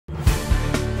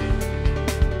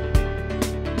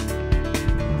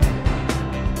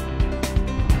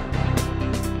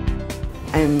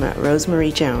I'm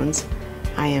RoseMarie Jones.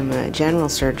 I am a general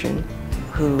surgeon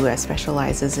who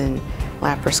specializes in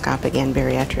laparoscopic and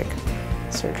bariatric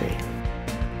surgery.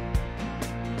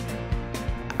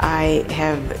 I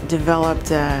have developed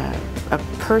a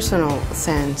personal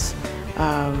sense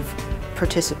of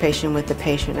participation with the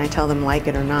patient. I tell them like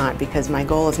it or not, because my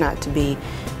goal is not to be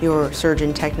your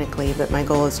surgeon technically, but my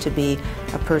goal is to be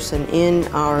a person in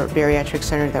our bariatric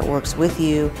center that works with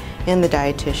you and the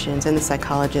dietitians and the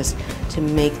psychologists to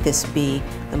make this be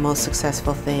the most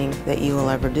successful thing that you will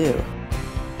ever do.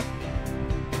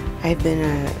 I've been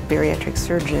a bariatric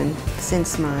surgeon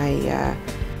since my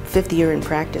fifth year in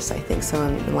practice, I think. So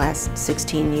in the last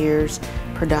 16 years,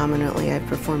 predominantly I've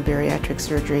performed bariatric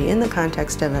surgery in the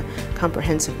context of a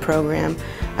comprehensive program.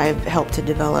 I've helped to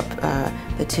develop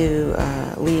the two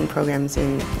leading programs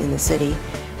in the city,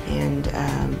 and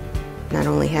not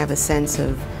only have a sense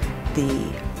of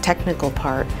the technical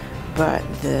part, but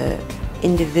the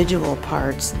individual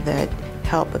parts that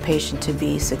help a patient to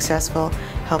be successful,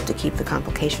 help to keep the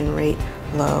complication rate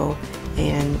low,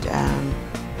 and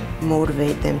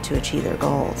motivate them to achieve their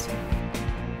goals.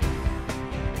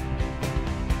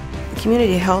 The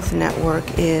Community Health Network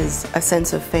is a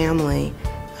sense of family,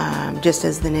 just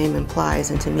as the name implies,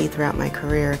 and to me throughout my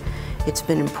career it's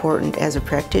been important as a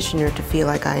practitioner to feel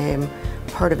like I am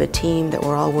part of a team, that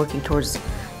we're all working towards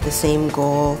the same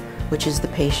goal, which is the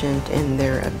patient and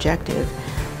their objective,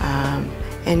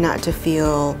 and not to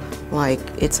feel like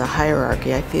it's a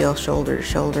hierarchy. I feel shoulder to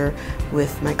shoulder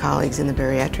with my colleagues in the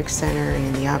bariatric center and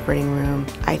in the operating room.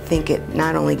 I think it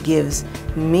not only gives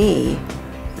me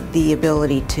the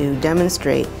ability to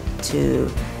demonstrate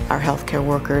to our healthcare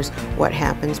workers what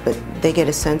happens, but they get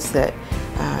a sense that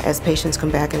as patients come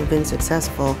back and have been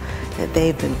successful, that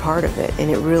they've been part of it,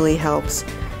 and it really helps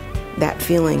that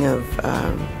feeling of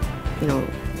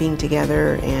being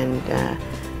together and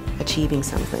achieving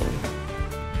something.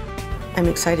 I'm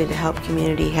excited to help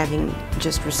Community, having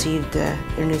just received their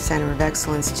new Center of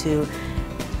Excellence, to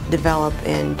develop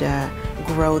and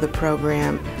grow the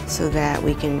program so that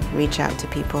we can reach out to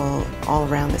people all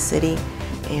around the city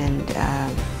and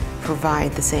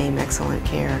provide the same excellent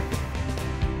care